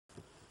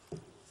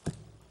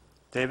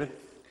David?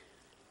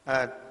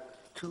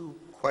 Two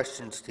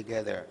questions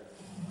together.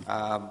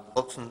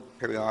 Books and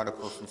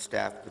periodicals and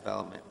staff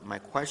development. My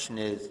question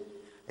is,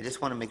 I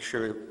just want to make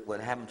sure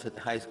what happens at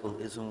the high school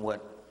isn't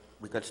what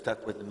we got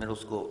stuck with the middle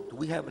school. Do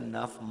we have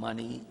enough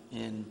money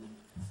in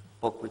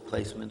book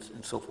replacements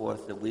and so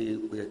forth that we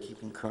are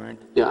keeping current?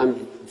 Yeah,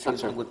 I'm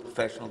sorry. With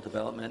professional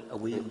development, are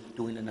we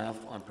doing enough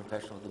on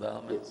professional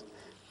development? Yes.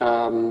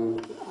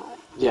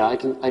 Yeah, I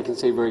can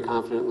say very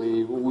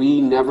confidently,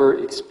 we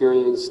never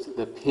experienced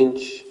the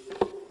pinch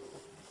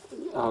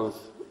of,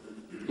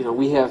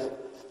 we have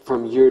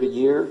from year to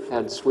year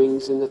had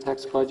swings in the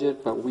text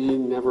budget, but we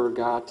never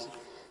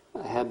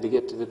had to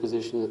get to the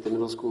position that the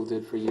middle school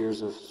did for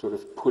years of sort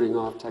of putting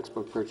off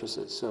textbook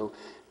purchases. So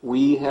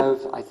we have,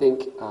 I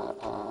think,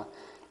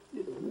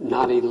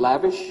 not a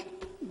lavish,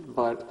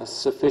 but a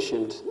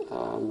sufficient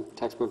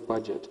textbook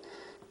budget.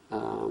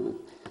 And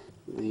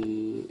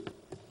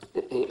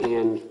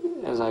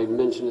as I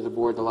mentioned to the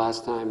board the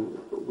last time,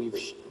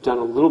 we've done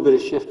a little bit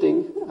of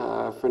shifting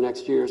for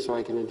next year, so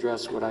I can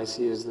address what I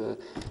see as the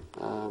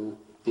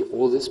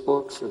oldest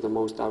books or the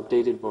most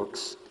outdated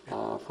books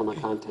from a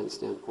content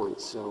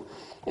standpoint. So,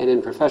 and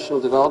in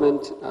professional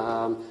development,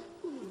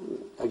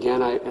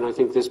 again, I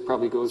think this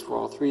probably goes for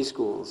all three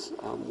schools.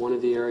 One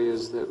of the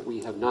areas that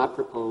we have not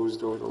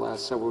proposed over the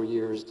last several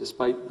years,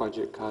 despite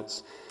budget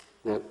cuts,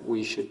 that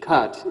we should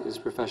cut is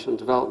professional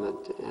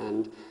development.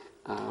 And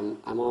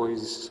I'm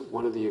always,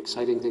 one of the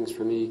exciting things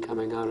for me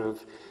coming out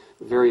of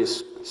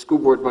various school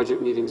board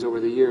budget meetings over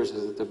the years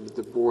is that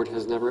the board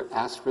has never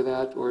asked for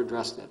that or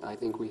addressed it. I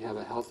think we have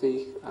a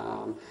healthy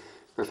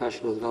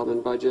professional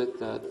development budget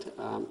that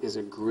is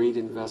a great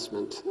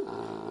investment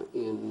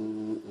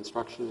in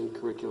instruction and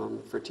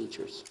curriculum for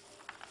teachers.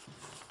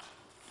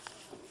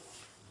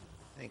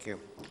 Thank you.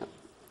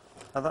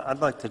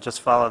 I'd like to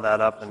just follow that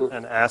up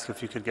and ask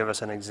if you could give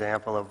us an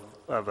example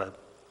of a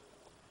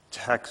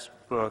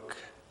textbook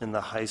in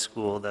the high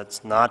school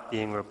that's not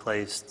being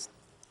replaced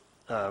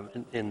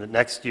in the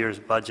next year's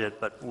budget,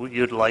 but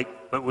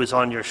was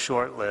on your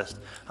short list.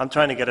 I'm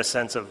trying to get a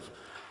sense of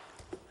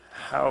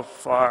how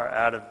far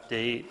out of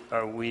date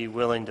are we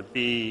willing to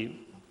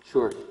be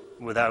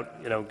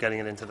without getting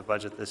it into the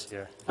budget this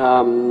year?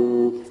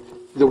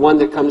 The one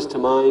that comes to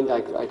mind,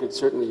 I could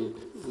certainly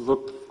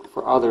look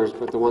for others,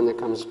 but the one that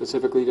comes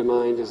specifically to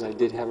mind is I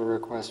did have a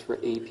request for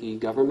AP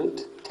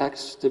government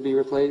texts to be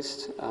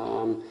replaced.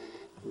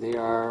 They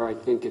are, I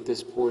think, at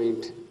this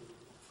point,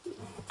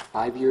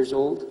 5 years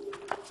old.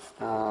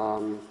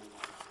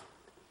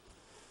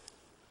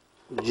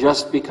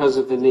 Just because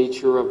of the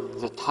nature of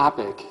the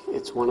topic,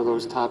 it's one of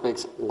those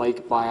topics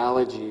like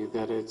biology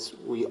that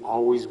we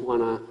always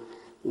want to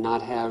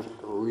not have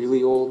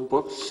really old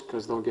books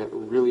because they'll get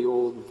really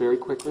old very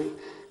quickly.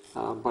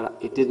 But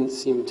it didn't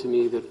seem to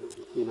me that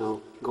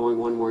going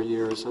one more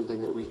year is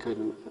something that we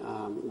couldn't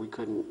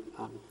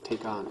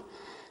take on.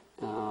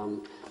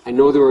 I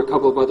know there were a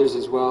couple of others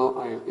as well.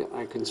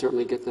 I can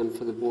certainly get them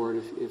for the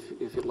board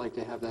if you'd like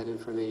to have that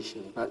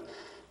information. But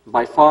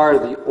by far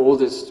the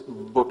oldest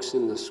books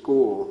in the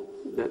school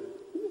that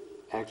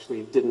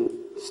actually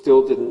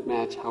still didn't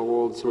match how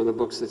old some of the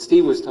books that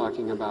Steve was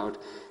talking about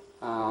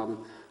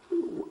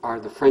are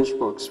the French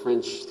books,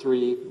 French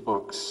 3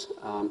 books.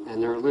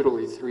 And there are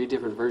literally 3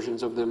 different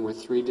versions of them with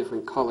 3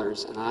 different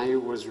colors. And I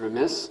was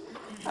remiss.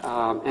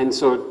 And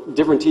so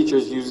different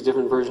teachers use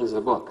different versions of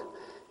the book.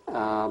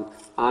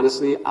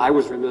 Honestly, I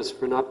was remiss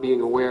for not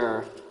being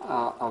aware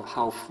of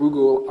how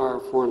frugal our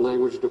foreign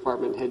language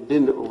department had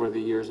been over the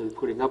years in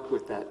putting up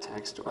with that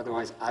text.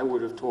 Otherwise, I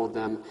would have told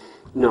them,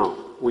 no,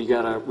 we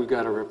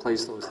gotta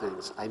replace those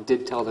things. I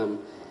did tell them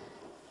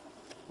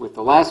with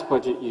the last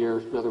budget year,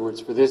 in other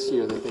words, for this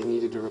year, that they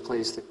needed to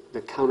replace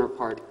the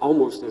counterpart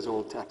almost as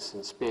old texts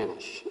in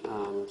Spanish.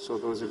 So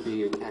those are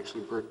being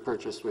actually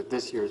purchased with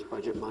this year's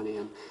budget money,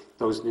 and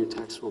those new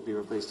texts will be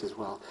replaced as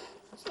well.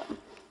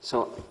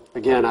 So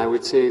again, I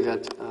would say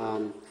that,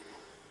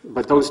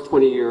 but those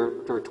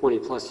 20-year or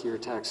 20-plus year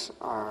texts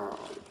are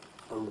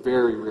a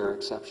very rare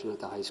exception at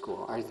the high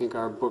school. I think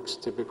our books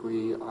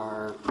typically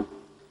are,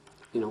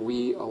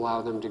 we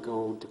allow them to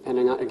go,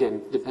 depending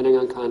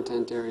on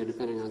content area,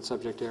 depending on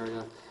subject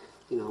area,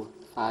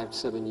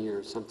 5-7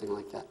 years, something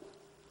like that.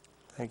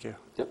 Thank you.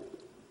 Yep.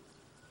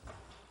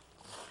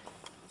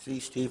 See,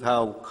 Steve,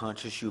 how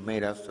conscious you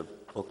made us of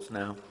books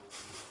now?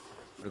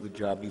 What a good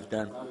job you've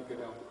done.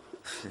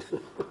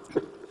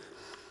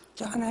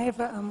 John, I have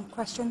a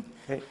question.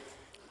 Okay.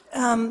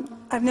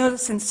 I've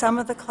noticed in some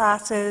of the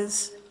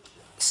classes,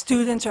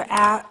 students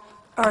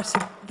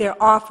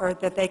they're offered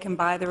that they can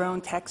buy their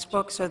own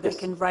textbooks, so they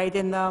can write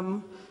in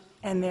them,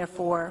 and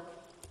therefore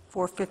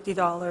for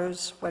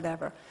 $50,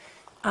 whatever.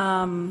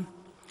 And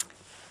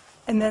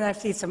then I've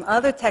seen some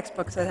other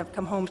textbooks that have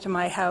come home to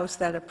my house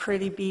that are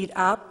pretty beat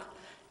up,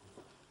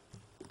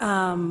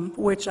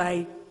 which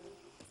I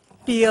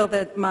feel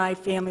that my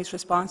family's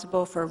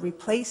responsible for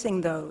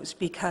replacing those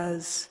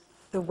because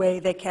the way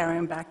they carry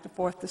them back and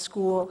forth to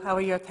school. How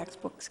are your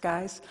textbooks,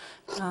 guys?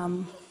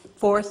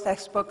 Forest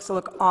textbooks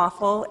look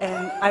awful,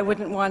 and I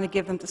wouldn't want to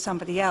give them to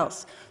somebody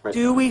else. Right.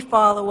 Do we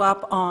follow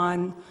up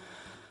on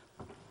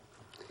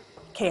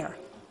care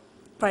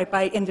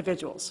by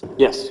individuals?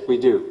 Yes, we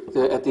do.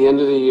 At the end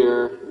of the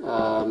year,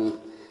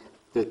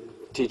 the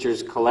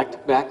teachers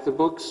collect back the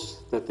books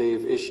that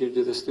they've issued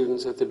to the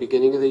students at the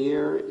beginning of the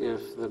year.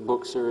 If the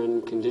books are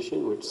in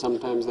condition, which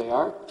sometimes they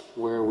are,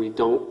 where we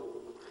don't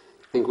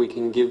think we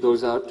can give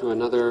those out to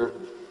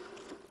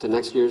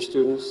next year's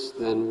students,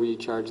 then we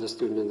charge the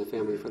student and the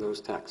family for those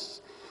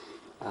texts.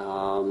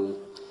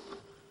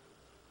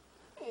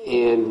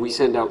 And we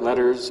send out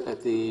letters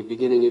at the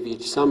beginning of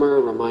each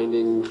summer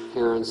reminding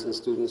parents and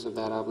students of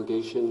that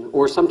obligation,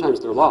 or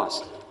sometimes they're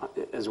lost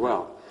as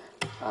well.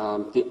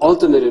 The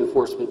ultimate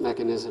enforcement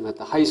mechanism at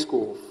the high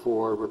school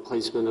for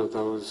replacement of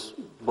those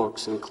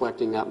books and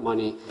collecting that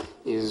money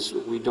is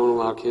we don't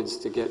allow kids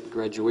to get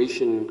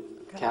graduation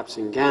caps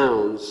and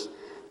gowns.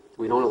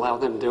 We don't allow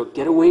them to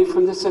get away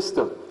from the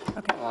system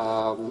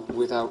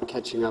without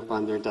catching up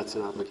on their debts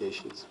and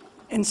obligations.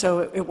 And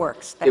so it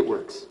works? It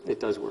works. It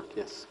does work,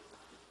 yes.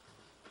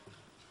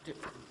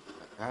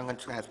 I'm going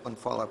to ask one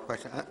follow-up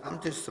question. I'm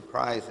just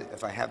surprised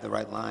if I have the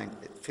right line,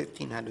 that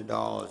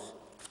 $1,500,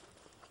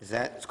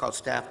 it's called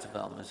staff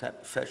development, is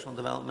that professional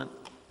development?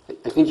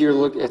 I think you're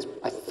looking at,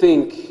 I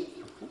think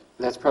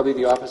that's probably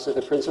the office of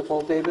the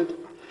principal, David?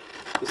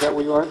 Is that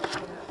where you are?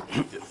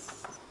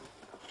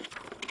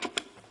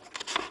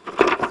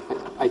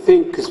 I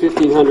think, because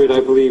 1,500, I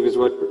believe, is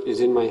what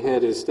is in my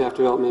head, is staff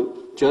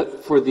development,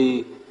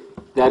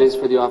 that is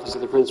for the office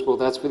of the principal,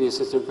 that's for the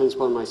assistant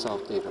principal and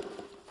myself, David.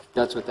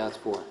 That's what that's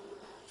for.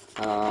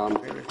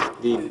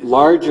 The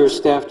larger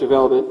staff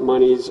development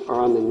monies are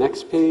on the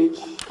next page,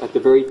 at the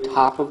very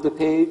top of the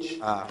page.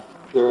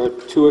 There are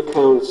two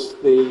accounts,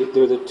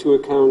 they're the two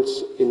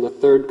accounts in the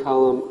third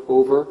column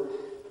over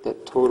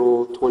that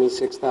total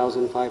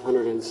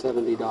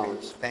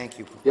 $26,570. Thank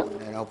you for Yep.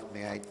 putting that out for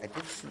me. I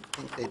just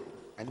think that,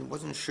 I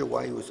wasn't sure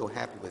why you were so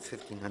happy with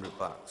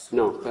 $1,500.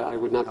 No, I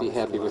would not be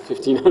happy with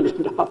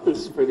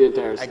 $1,500 for the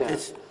entire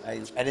staff. I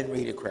didn't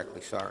read it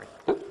correctly, sorry.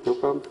 Yep, no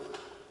problem.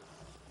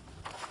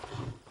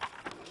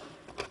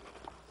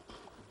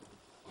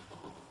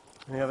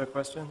 Any other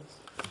questions?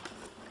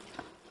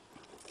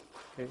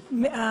 Okay.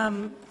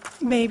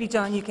 Maybe,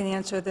 John, you can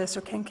answer this,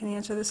 or Ken can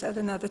answer this at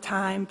another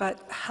time,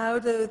 but how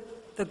do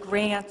the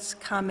grants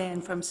come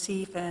in from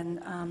CEF and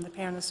the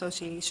parent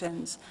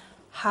associations?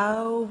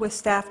 How, with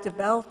staff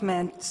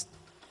development,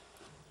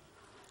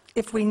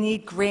 if we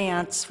need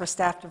grants for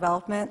staff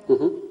development,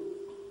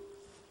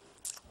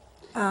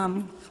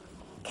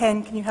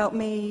 Ken, can you help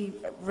me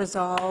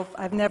resolve?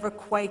 I've never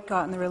quite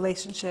gotten the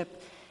relationship.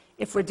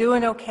 If we're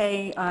doing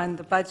okay on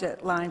the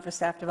budget line for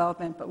staff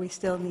development, but we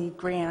still need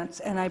grants,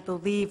 and I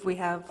believe we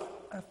have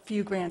a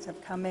few grants have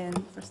come in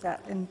for staff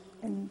in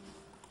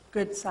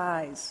good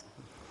size.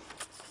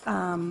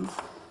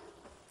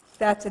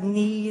 That's a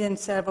need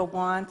instead of a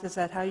want. Is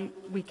that how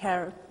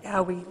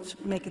we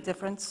make a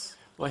difference?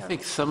 Well, I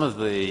think some of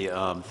the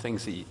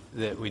things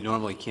that we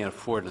normally can't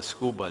afford in a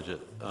school budget,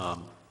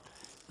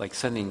 like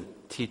sending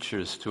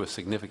teachers to a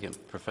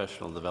significant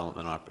professional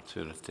development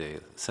opportunity,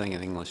 sending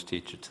an English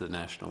teacher to the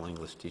National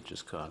English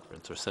Teachers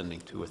Conference, or sending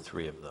 2 or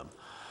 3 of them.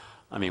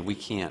 I mean, we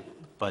can't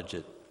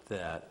budget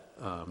that,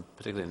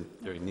 particularly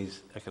during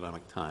these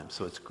economic times.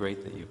 So it's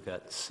great that you've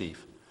got CEF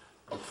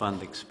to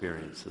fund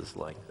experiences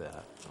like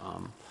that.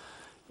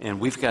 And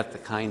we've got the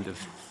kind of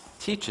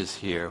teachers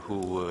here who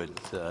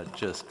would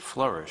just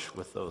flourish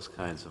with those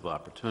kinds of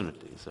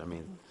opportunities. I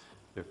mean,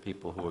 there are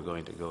people who are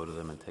going to go to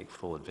them and take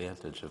full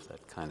advantage of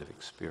that kind of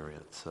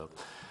experience. So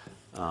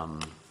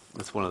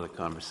that's one of the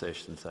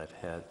conversations I've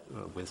had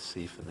with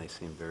CEF, and they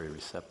seem very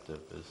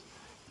receptive, is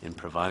in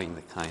providing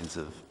the kinds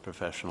of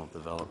professional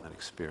development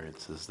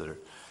experiences that are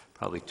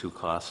probably too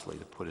costly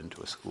to put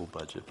into a school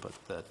budget, but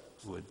that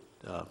would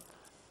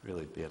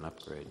really be an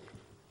upgrade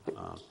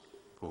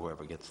for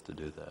whoever gets to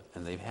do that.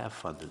 And they have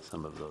funded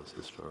some of those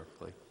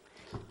historically.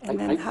 And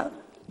then how?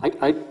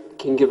 I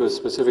can give a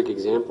specific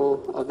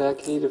example of that,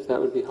 Kate, if that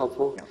would be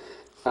helpful.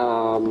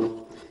 Yeah.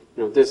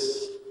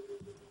 This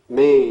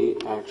May,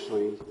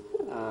 actually,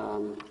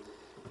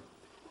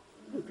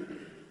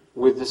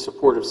 with the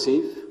support of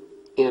CEF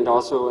and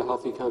also a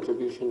healthy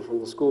contribution from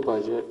the school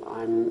budget,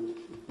 I'm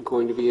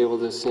going to be able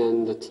to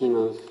send a team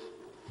of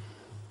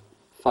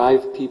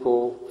 5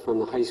 people from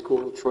the high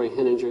school, Troy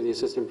Henninger, the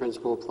assistant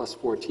principal, plus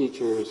 4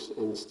 teachers,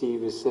 and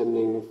Steve is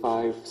sending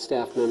 5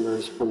 staff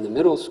members from the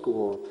middle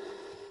school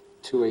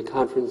to a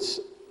conference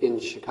in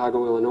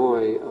Chicago,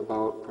 Illinois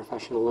about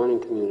professional learning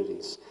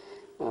communities.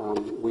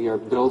 We are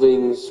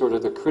building sort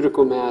of the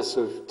critical mass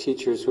of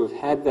teachers who have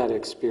had that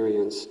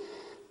experience.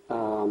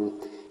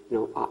 And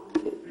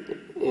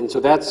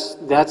so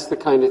that's the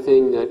kind of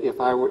thing that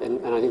if I were,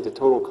 and I think the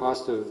total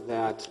cost of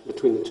that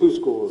between the 2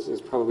 schools is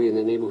probably in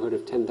the neighborhood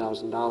of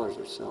 $10,000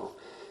 or so.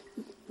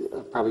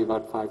 probably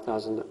about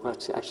 $5,000, well,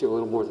 it's actually a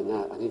little more than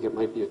that. I think it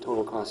might be a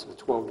total cost of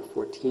 $12,000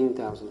 to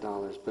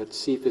 $14,000, but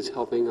CEEF is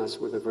helping us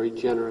with a very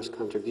generous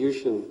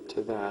contribution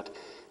to that.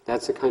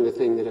 That's the kind of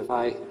thing that if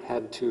I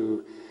had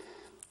to,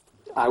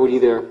 I would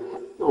either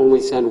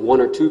only send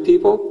 1 or 2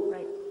 people,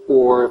 Right.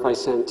 or if I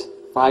sent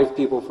 5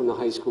 people from the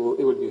high school,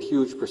 it would be a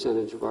huge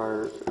percentage of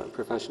our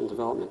professional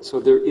development. So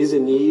there is a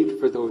need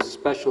for those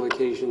special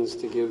occasions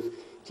to give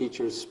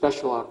teachers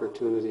special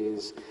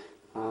opportunities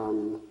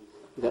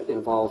that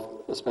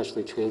involve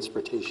especially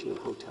transportation and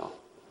hotel.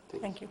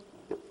 Thank you.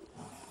 Yep.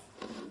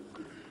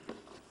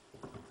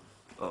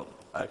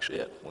 I actually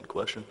had one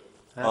question.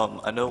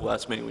 I know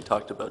last meeting we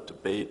talked about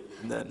debate,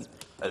 and then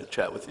I had a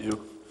chat with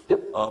you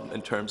Yep.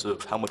 in terms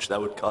of how much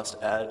that would cost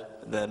to add,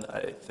 and then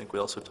I think we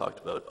also talked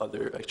about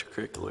other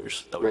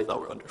extracurriculars that we Right. thought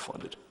were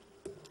underfunded.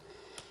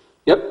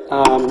 Yep.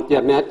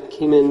 Yeah, Matt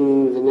came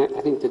in,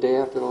 I think the day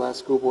after the last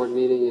school board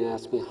meeting and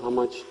asked me how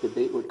much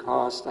debate would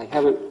cost. I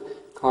haven't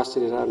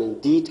costed it out in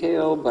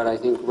detail, but I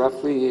think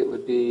roughly it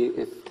would be,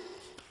 if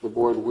the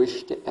board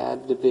wished to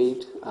add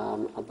debate,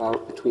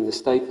 about between the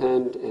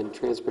stipend and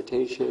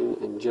transportation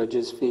and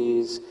judges'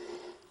 fees.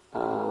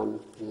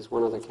 There's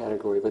one other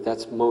category, but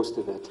that's most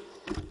of it.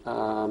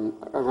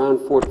 Around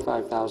 $4,000 to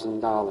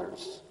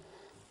 $5,000.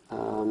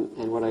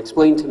 And what I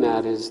explained to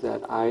Matt is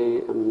that I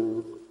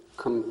am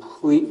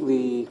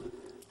completely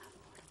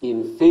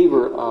in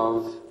favor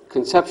of,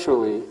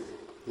 conceptually,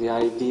 the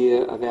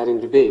idea of adding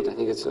debate. I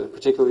think it's a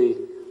particularly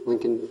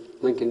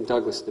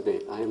Lincoln-Douglas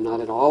debate. I am not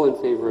at all in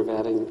favor of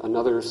adding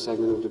another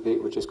segment of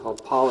debate, which is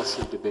called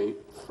policy debate.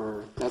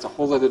 That's a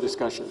whole other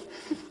discussion.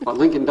 But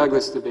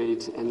Lincoln-Douglas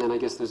debate, and then I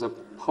guess there's a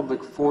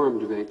public forum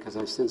debate, because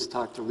I've since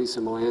talked to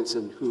Lisa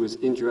Melanson, who is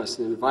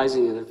interested in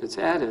advising it if it's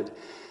added,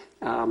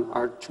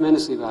 are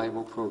tremendously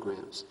valuable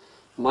programs.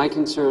 My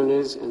concern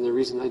is, and the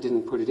reason I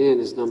didn't put it in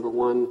is, number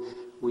one,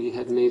 we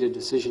had made a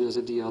decision as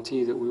a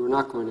DLT that we were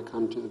not going to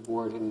come to the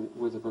board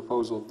with a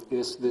proposal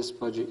this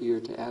budget year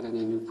to add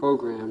any new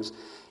programs.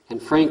 And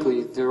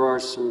frankly, there are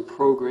some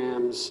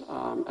programs,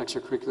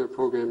 extracurricular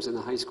programs in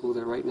the high school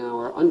that right now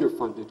are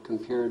underfunded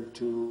compared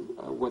to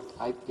what,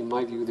 in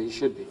my view, they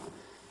should be.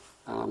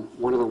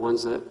 One of the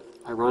ones that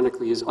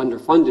ironically is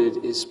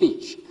underfunded is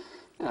speech.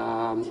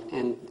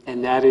 And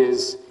that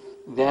is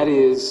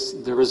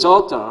the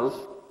result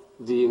of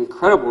the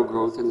incredible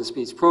growth in the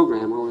speech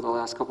program over the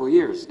last couple of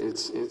years.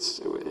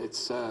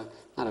 It's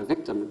not a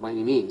victim by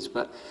any means,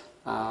 but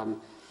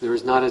there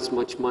is not as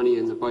much money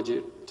in the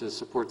budget to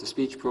support the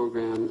speech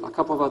program. A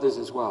couple of others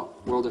as well.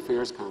 World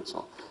Affairs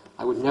Council.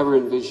 I would never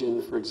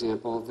envision, for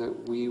example,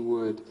 that we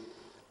would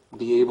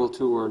be able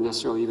to, or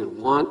necessarily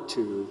even want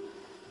to,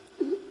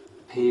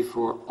 pay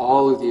for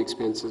all of the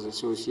expenses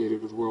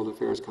associated with World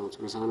Affairs Council,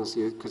 because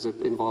honestly, because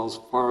it involves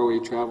faraway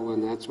travel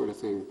and that sort of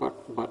thing.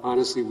 But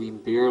honestly, we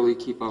barely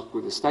keep up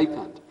with the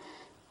stipend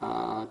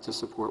to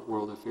support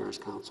World Affairs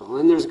Council.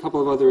 And there's a couple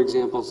of other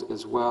examples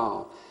as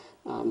well.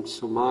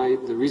 So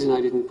the reason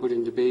I didn't put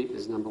in debate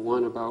is, number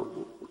one, about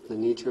the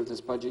nature of this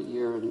budget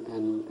year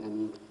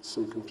and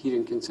some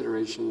competing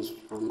considerations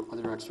from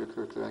other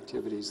extracurricular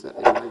activities that,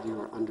 in my view,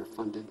 are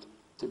underfunded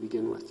to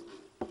begin with.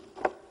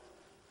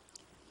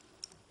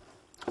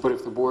 But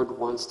if the board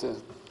wants to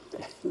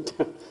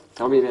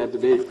tell me to add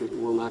debate, it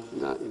will not,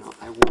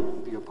 I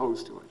won't be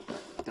opposed to it.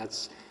 But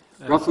that's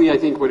roughly, I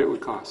think, what it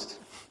would cost.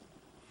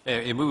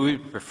 We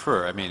would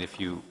prefer, I mean, if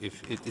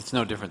it's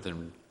no different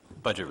than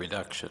budget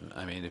reduction.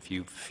 I mean, if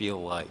you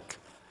feel like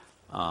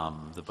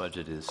the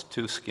budget is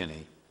too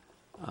skinny,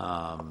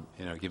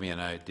 give me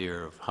an idea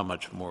of how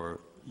much more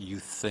you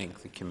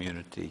think the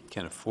community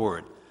can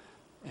afford,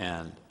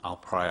 and I'll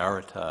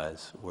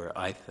prioritize where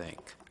I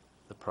think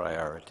the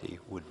priority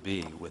would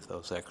be with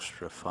those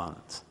extra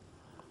funds,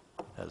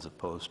 as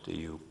opposed to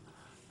you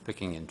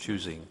picking and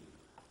choosing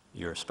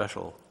your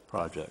special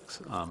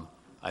projects.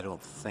 I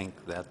don't think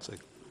that's a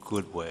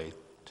good way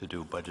to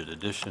do budget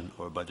addition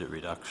or budget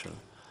reduction.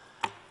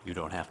 You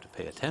don't have to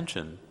pay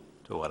attention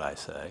to what I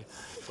say,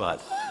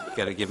 but you've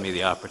got to give me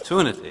the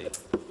opportunity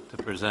to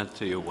present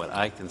to you what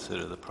I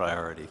consider the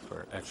priority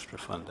for extra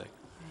funding.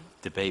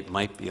 Debate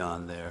might be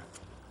on there,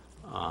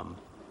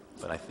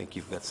 but I think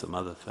you've got some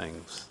other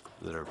things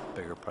that are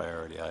bigger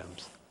priority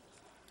items.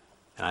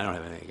 And I don't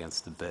have anything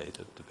against debate.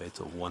 Debate's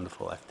a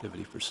wonderful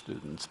activity for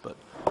students, but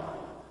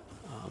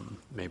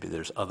maybe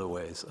there's other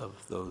ways of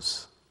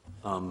those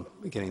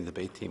getting the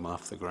debate team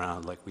off the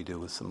ground, like we do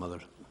with some other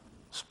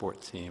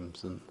sport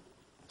teams and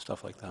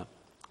stuff like that.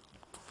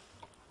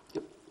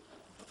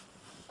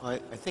 I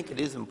think it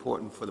is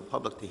important for the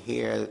public to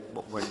hear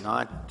what we're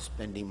not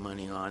spending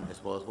money on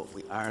as well as what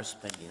we are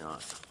spending on.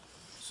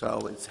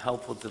 So it's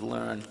helpful to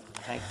learn,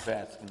 thanks for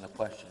asking the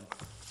question,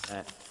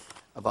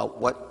 about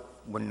what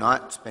we're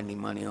not spending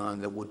money on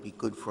that would be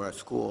good for our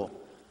school.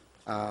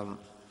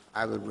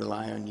 I would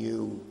rely on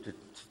you to,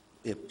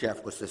 if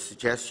Jeff was to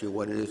suggest to you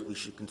what it is we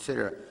should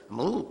consider. I'm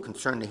a little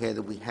concerned to hear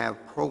that we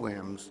have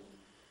programs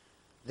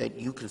that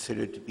you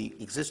consider to be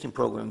existing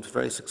programs,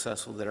 very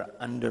successful, that are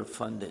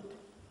underfunded.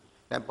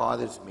 That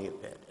bothers me a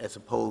bit, as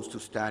opposed to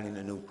starting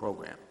a new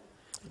program.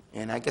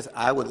 And I guess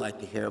I would like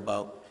to hear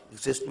about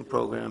existing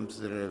programs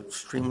that are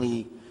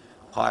extremely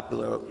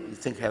popular, you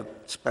think have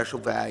special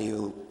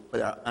value,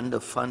 but are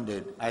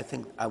underfunded. I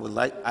think I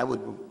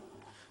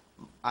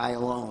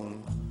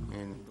alone,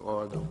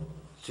 or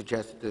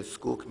suggest the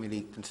school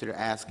committee consider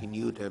asking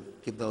you to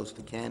give those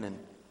to Ken and